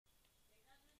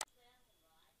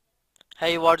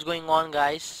Hey, what's going on,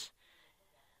 guys?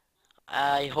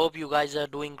 I hope you guys are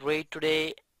doing great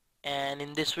today. And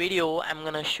in this video, I'm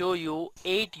gonna show you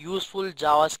 8 useful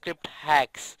JavaScript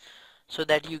hacks so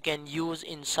that you can use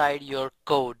inside your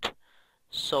code.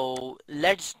 So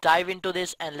let's dive into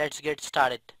this and let's get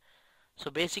started. So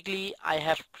basically, I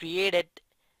have created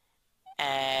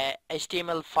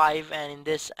HTML5, and in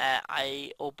this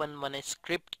I open one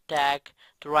script tag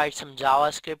to write some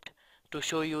JavaScript to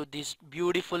show you these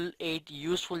beautiful 8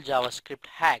 useful JavaScript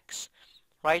hacks.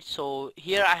 Right, so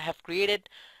here I have created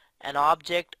an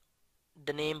object,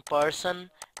 the name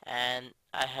person, and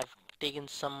I have taken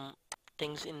some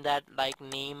things in that like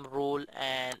name, role,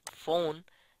 and phone,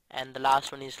 and the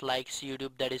last one is like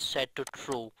YouTube, that is set to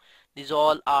true. These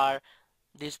all are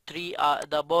these three are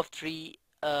the above three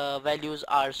values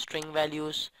are string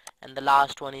values, and the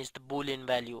last one is the boolean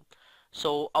value.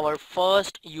 So our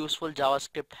first useful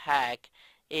JavaScript hack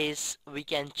is we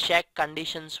can check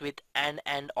conditions with and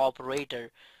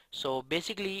operator. So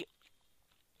basically,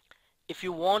 if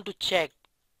you want to check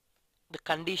the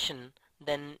condition,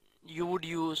 then you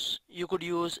could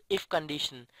use if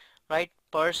condition, right?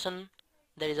 Person,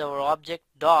 that is our object,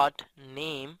 dot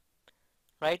name,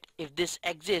 right? If this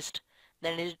exists,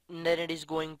 then it is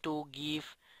going to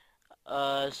give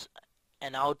us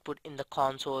an output in the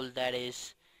console that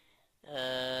is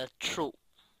true,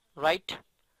 right?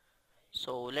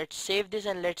 So let's save this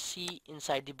and let's see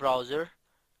inside the browser.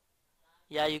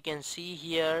 Yeah, you can see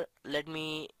here. Let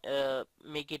me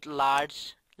make it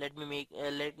large. Let me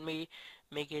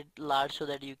make it large so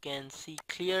that you can see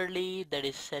clearly. That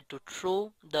is set to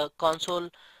true. The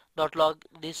console.log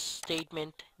this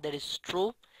statement, that is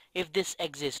true if this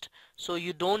exists. So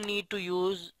you don't need to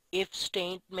use if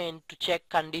statement to check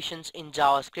conditions in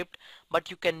JavaScript,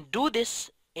 but you can do this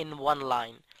in one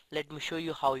line. Let me show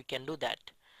you how you can do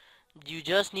that. You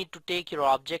just need to take your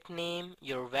object name,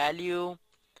 your value,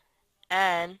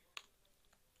 and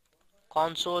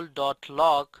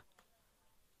console.log.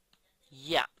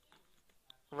 Yeah,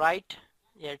 right.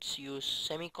 Let's use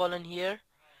semicolon here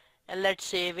and let's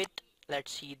save it.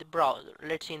 Let's see the browser.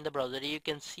 Let's see in the browser. You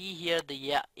can see here the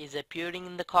yeah is appearing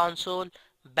in the console.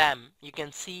 Bam, you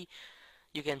can see.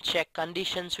 You can check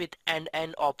conditions with and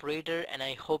operator, and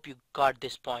I hope you got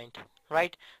this point,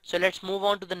 right? So let's move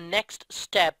on to the next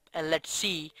step and let's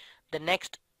see the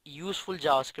next useful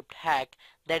JavaScript hack,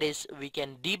 that is we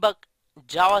can debug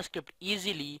JavaScript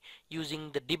easily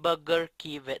using the debugger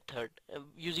key method,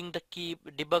 using the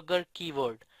debugger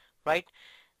keyword, right?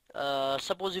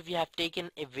 Suppose if you have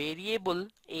taken a variable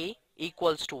a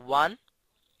equals to 1,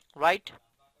 right?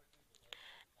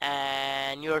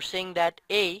 And you're saying that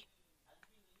a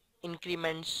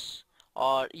increments,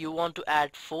 or you want to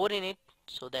add 4 in it,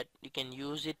 so that you can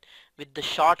use it with the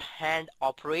shorthand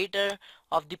operator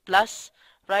of the plus,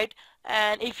 right?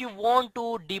 And if you want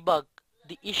to debug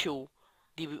the issue,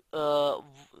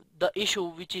 the issue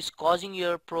which is causing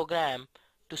your program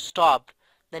to stop,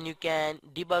 then you can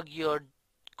debug your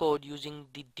code using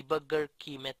the debugger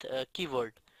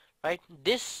keyword, right?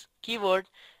 This keyword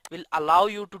will allow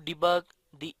you to debug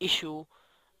the issue,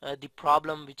 the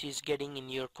problem which is getting in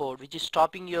your code, which is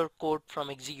stopping your code from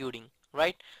executing,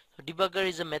 right? So debugger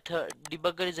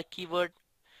is a keyword.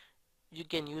 You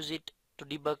can use it to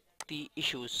debug the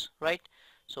issues, right?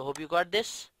 So hope you got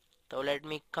this. So let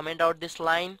me comment out this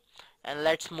line and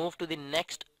let's move to the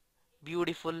next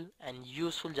beautiful and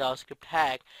useful JavaScript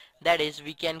hack, that is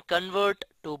we can convert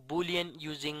to boolean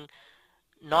using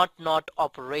not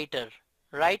operator,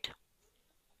 right?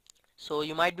 So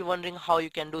you might be wondering how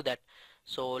you can do that.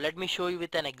 So let me show you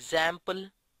with an example,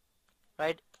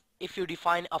 right? If you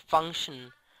define a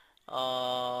function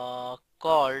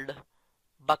called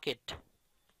bucket,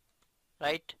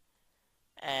 right?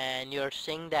 And you're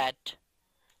saying that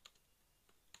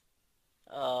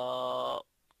uh,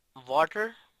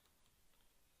 water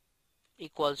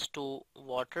equals to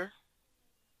water,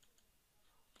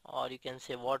 or you can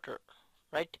say water,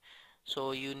 right?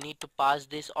 So you need to pass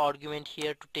this argument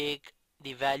here to take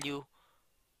the value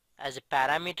as a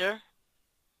parameter.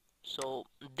 So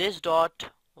this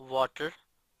dot water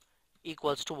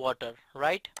equals to water,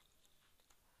 right?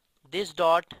 This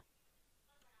dot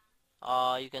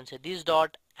you can say this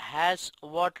dot has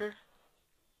water,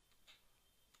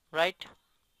 right?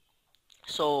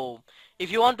 So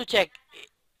if you want to check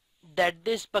that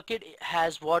this bucket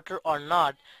has water or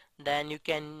not, then you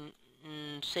can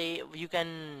say you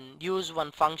can use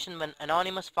one function, one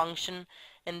anonymous function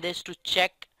in this to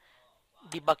check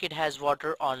the bucket has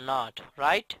water or not,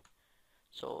 right?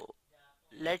 So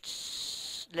let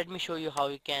me show you how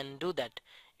you can do that.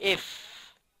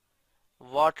 If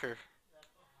water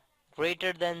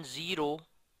greater than 0,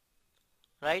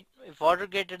 right? If water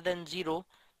greater than 0,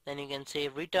 then you can say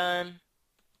return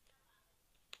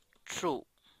true,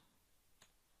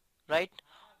 right?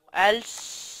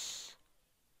 Else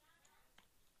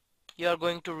you are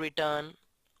going to return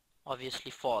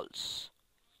obviously false,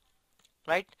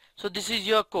 right? So this is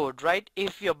your code, right?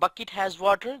 If your bucket has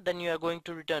water, then you are going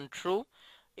to return true.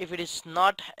 If it is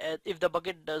not, if the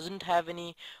bucket doesn't have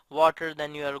any water,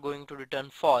 then you are going to return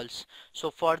false. So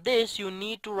for this you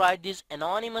need to write this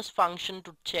anonymous function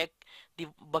to check the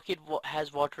bucket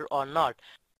has water or not.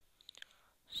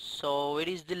 So it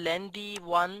is the lengthy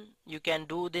one. You can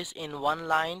do this in one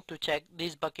line to check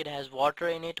this bucket has water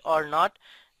in it or not,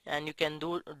 and you can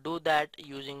do that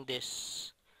using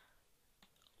this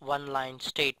one line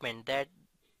statement, that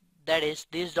is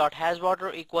this dot has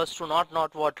water equals to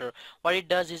not water. What it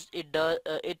does is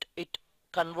it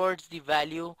converts the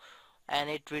value and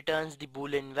it returns the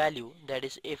boolean value. That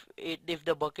is, if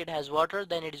the bucket has water,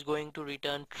 then it is going to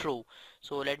return true.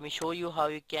 So let me show you how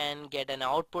you can get an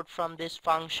output from this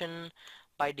function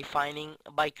by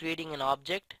creating an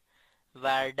object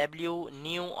where w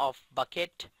new of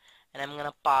bucket, and I'm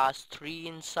gonna pass 3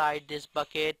 inside this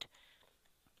bucket,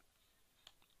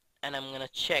 and I'm gonna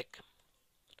check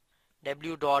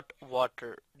w dot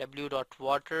water,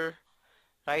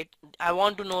 right? I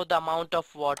want to know the amount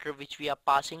of water which we are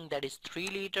passing, that is 3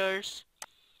 liters.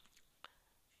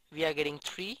 We are getting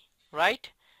 3, right?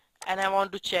 And I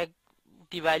want to check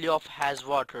the value of has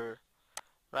water,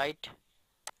 right?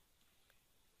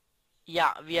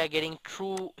 Yeah, we are getting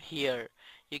true here.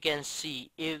 You can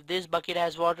see if this bucket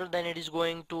has water, then it is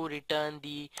going to return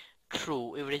the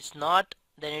true. If it is not,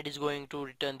 then it is going to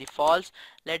return the false.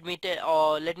 Let me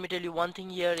tell you one thing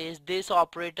here is this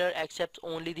operator accepts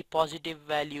only the positive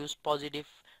values, positive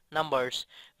numbers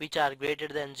which are greater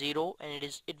than 0, and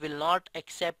it will not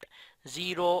accept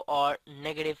 0 or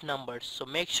negative numbers. So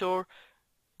make sure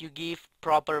you give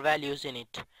proper values in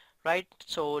it, right?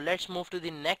 So let's move to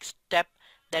the next step,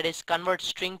 that is convert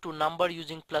string to number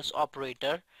using plus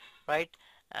operator, right?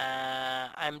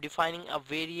 I'm defining a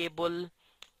variable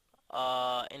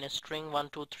in a string 1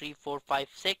 2 3 4 5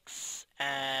 6,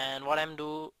 and what I'm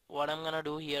gonna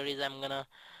do here is I'm gonna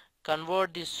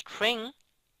convert this string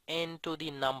into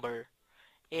the number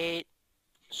a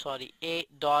a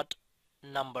dot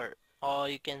number, or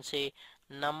you can say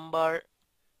number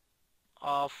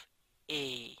of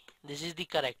a. This is the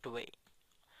correct way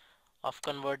of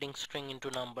converting string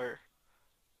into number,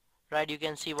 right? You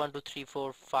can see 1 2 3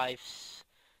 4 5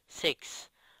 6,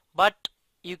 but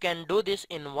you can do this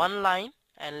in one line,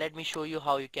 and let me show you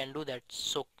how you can do that.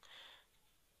 So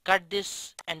cut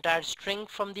this entire string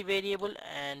from the variable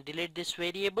and delete this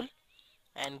variable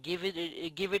and give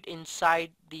it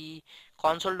inside the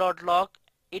console.log.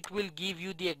 It will give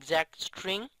you the exact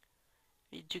string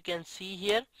which you can see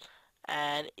here,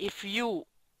 and if you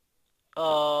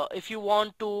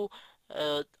want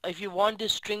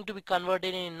this string to be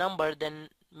converted in a number, then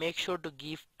make sure to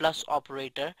give plus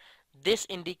operator. This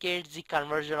indicates the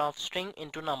conversion of string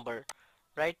into number,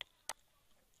 right?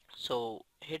 So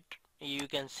hit, you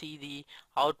can see the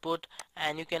output,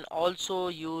 and you can also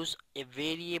use a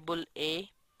variable a,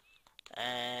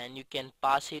 and you can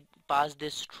pass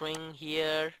this string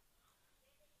here,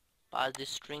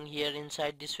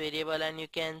 inside this variable, and you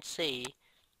can say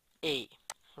a,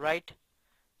 right?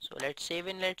 So let's save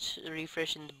and let's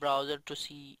refresh in the browser to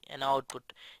see an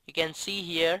output. You can see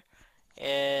here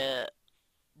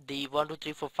the 1 2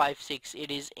 3 4 5 6, it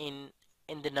is in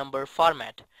the number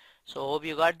format. So hope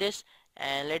you got this,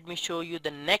 and let me show you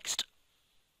the next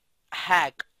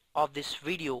hack of this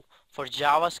video for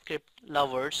JavaScript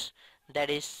lovers, that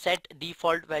is set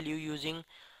default value using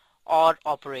OR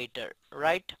operator,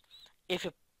 right? If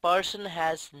a person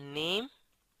has name,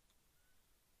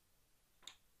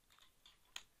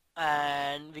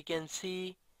 and we can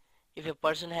see if a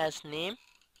person has name,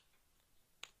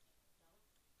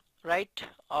 right,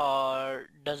 or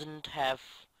doesn't have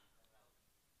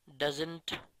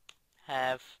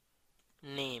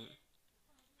name,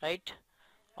 right,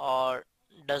 or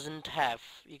doesn't have,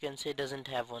 you can say doesn't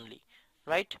have only,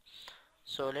 right?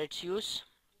 So let's use,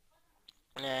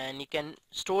 and you can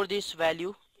store this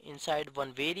value inside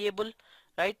one variable,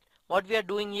 right? What we are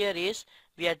doing here is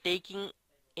we are taking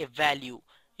a value.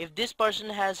 If this person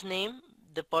has name,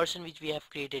 the person which we have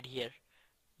created here,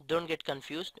 don't get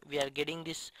confused, we are getting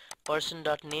this person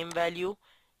dot name value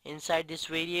inside this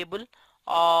variable,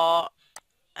 uh,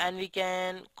 and we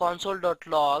can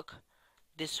console.log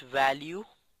this value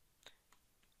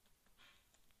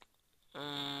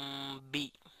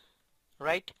b,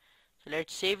 right? So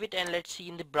let's save it and let's see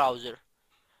in the browser,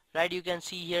 right? You can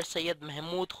see here Sayyid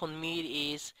Mahmood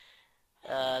Khunmir is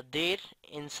there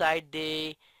inside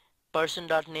the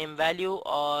person.name value,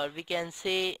 or we can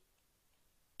say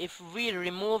if we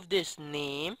remove this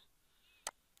name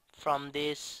from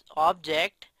this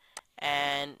object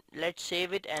and let's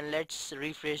save it and let's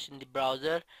refresh in the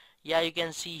browser. Yeah, you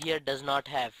can see here does not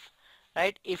have,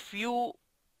 right? If you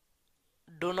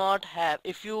do not have,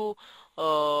 if you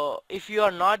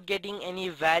are not getting any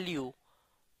value,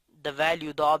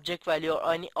 the object value,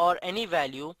 or any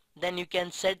value, then you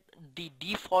can set the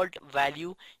default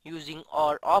value using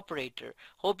OR operator.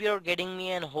 Hope you are getting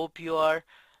me and hope you are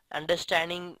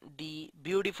understanding the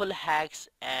beautiful hacks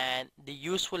and the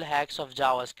useful hacks of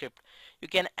JavaScript. You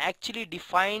can actually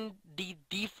define the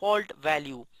default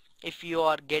value if you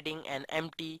are getting an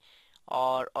empty,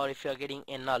 or if you are getting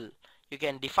a null. You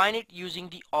can define it using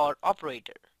the OR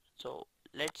operator. So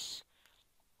let's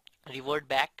revert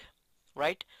back,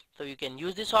 right? So you can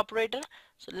use this operator.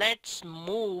 So let's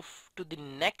move to the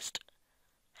next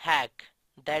hack,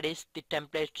 that is the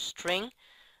template string.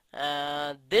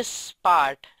 This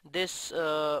part, this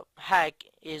hack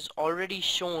is already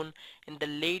shown in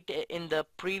the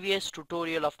previous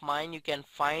tutorial of mine. You can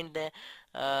find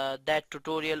that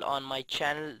tutorial on my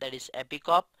channel, that is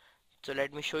Epicop. So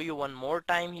let me show you one more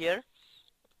time here.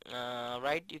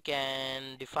 Right, you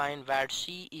can define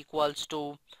var_c equals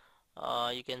to,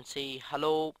 you can say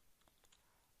hello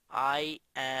I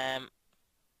am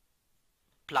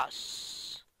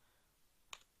plus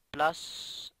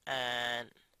and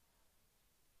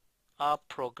a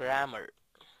programmer,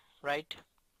 right?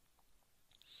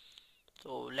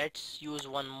 So let's use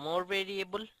one more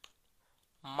variable,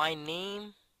 my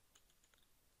name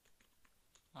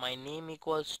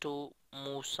equals to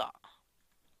Musa,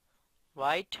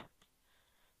 right?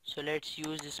 So let's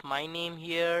use this my name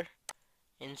here.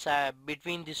 Inside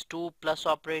between these two plus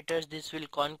operators, this will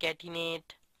concatenate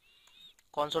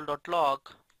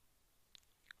console.log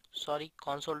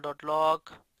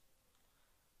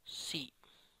C,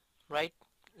 right?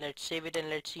 Let's save it and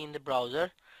let's see in the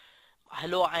browser.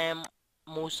 Hello, I am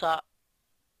Musa,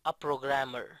 a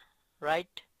programmer,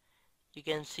 right? You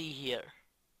can see here,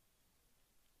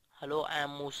 hello, I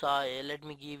am Musa. Let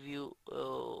me give you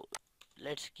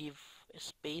let's give a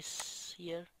space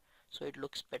here so it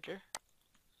looks better.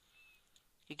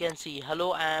 You can see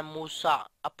hello, I am Musa,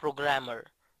 a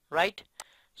programmer, right?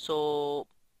 So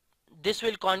this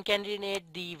will concatenate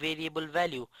the variable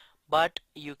value, but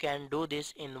you can do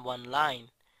this in one line.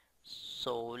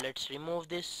 So let's remove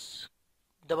this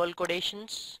double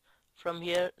quotations from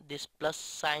here, this plus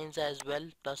signs as well,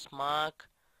 plus mark,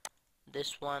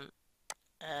 this one,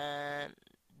 and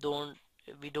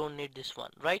we don't need this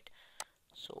one, right?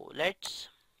 So let's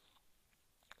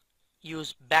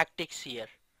use backticks here.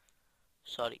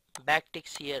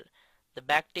 Backticks here. The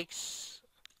backticks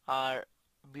are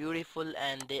beautiful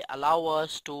and they allow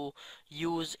us to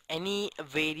use any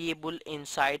variable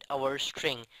inside our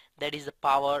string. That is the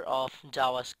power of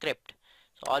JavaScript.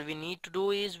 So all we need to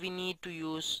do is we need to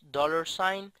use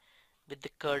 $sign with the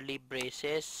curly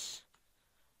braces,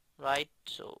 right?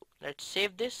 So let's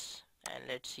save this and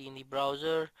let's see in the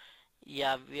browser.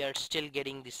 Yeah, we are still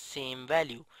getting the same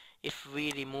value if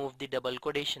we remove the double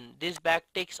quotation. These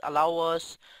backticks allow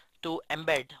us to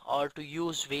embed or to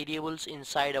use variables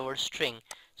inside our string.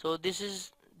 So this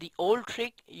is the old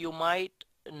trick, you might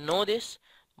know this,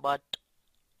 but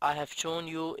I have shown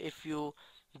you. If you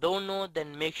don't know,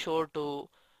 then make sure to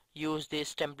use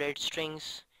these template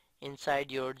strings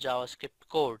inside your JavaScript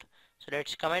code. So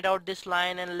let's comment out this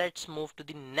line and let's move to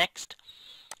the next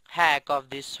hack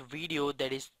of this video,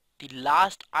 that is the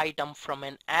last item from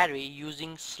an array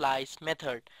using slice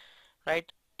method,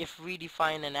 right? If we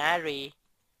define an array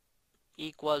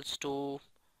equals to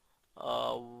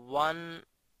 1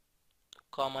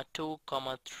 comma 2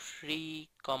 comma 3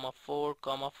 comma 4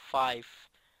 comma 5,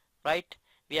 right?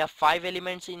 We have 5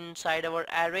 elements inside our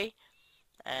array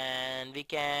and we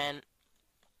can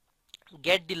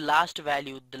get the last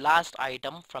value, the last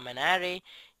item from an array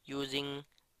using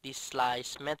the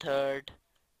slice method,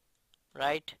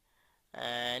 right?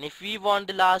 And if we want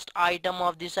the last item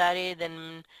of this array,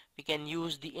 then we can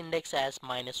use the index as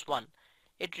 -1.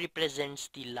 It represents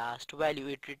the last value,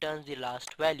 it returns the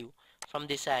last value from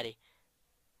this array.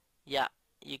 Yeah,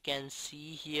 you can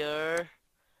see here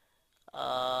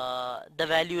the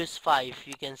value is 5.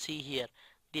 You can see here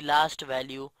the last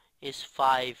value is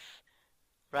 5,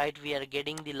 right? We are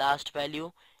getting the last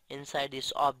value inside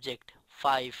this object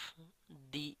 5.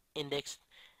 The index,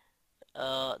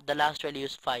 the last value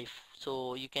is 5,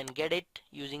 so you can get it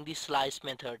using the slice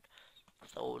method.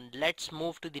 So let's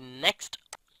move to the next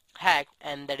hack,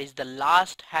 and that is the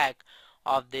last hack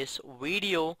of this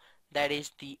video, that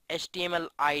is the HTML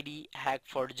ID hack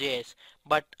for JS.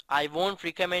 But I won't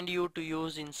recommend you to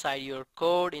use inside your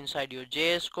code, inside your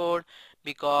JS code,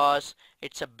 because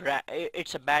it's a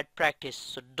bad practice,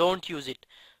 so don't use it.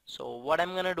 So what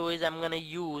I'm gonna do is I'm gonna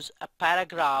use a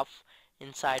paragraph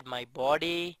inside my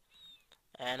body,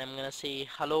 and I'm gonna say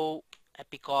hello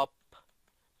Epicop,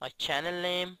 my channel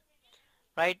name,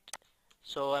 right?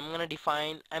 So I'm gonna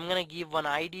give one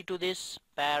ID to this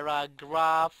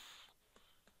paragraph,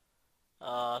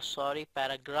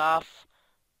 paragraph.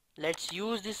 Let's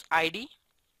use this ID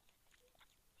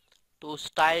to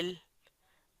style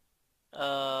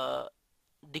uh,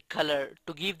 the color,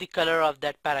 to give the color of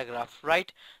that paragraph,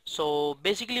 right? So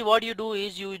basically what you do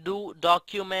is you do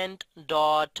document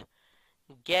dot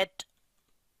get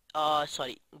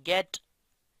get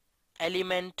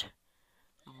element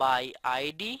by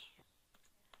ID,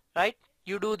 right?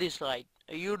 You do this, right?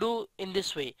 You do in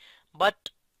this way, but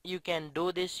you can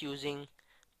do this using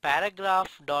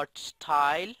paragraph dot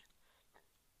style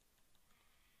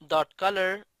dot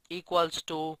color equals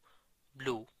to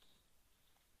blue.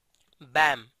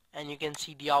 Bam, and you can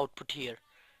see the output here.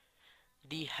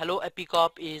 The hello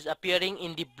epicop is appearing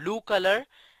in the blue color,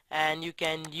 and you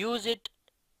can use it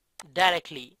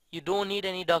directly. You don't need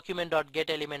any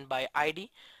document.getElement by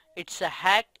ID. It's a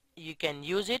hack, you can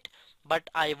use it, but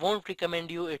I won't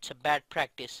recommend you. It's a bad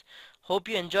practice. Hope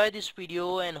you enjoy this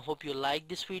video and hope you like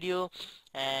this video,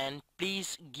 and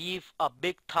please give a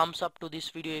big thumbs up to this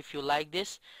video if you like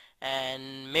this,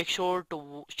 and make sure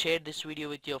to share this video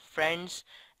with your friends,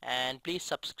 and please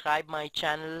subscribe my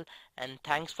channel, and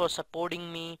thanks for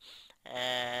supporting me,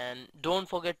 and don't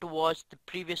forget to watch the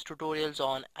previous tutorials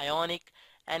on Ionic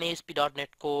and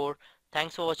ASP.NET Core.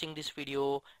 Thanks for watching this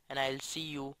video, and I'll see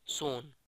you soon.